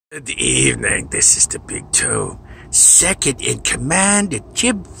Good evening, this is the Big Toe, second in command at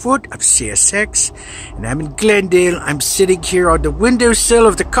Jib Foot of CSX, and I'm in Glendale. I'm sitting here on the windowsill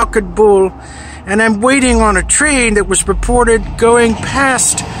of the Cock and Bull, and I'm waiting on a train that was reported going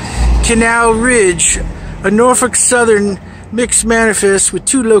past Canal Ridge, a Norfolk Southern mixed manifest with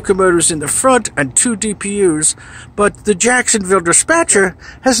 2 locomotives in the front and 2 DPUs, but the Jacksonville dispatcher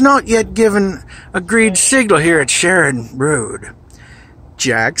has not yet given a green signal here at Sharon Road.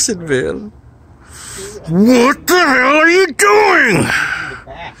 Jacksonville. What the hell are you doing?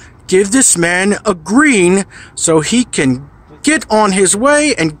 Give this man a green so he can get on his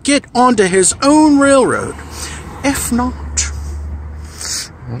way and get onto his own railroad. If not,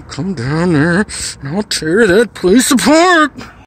 I'll come down there and I'll tear that place apart.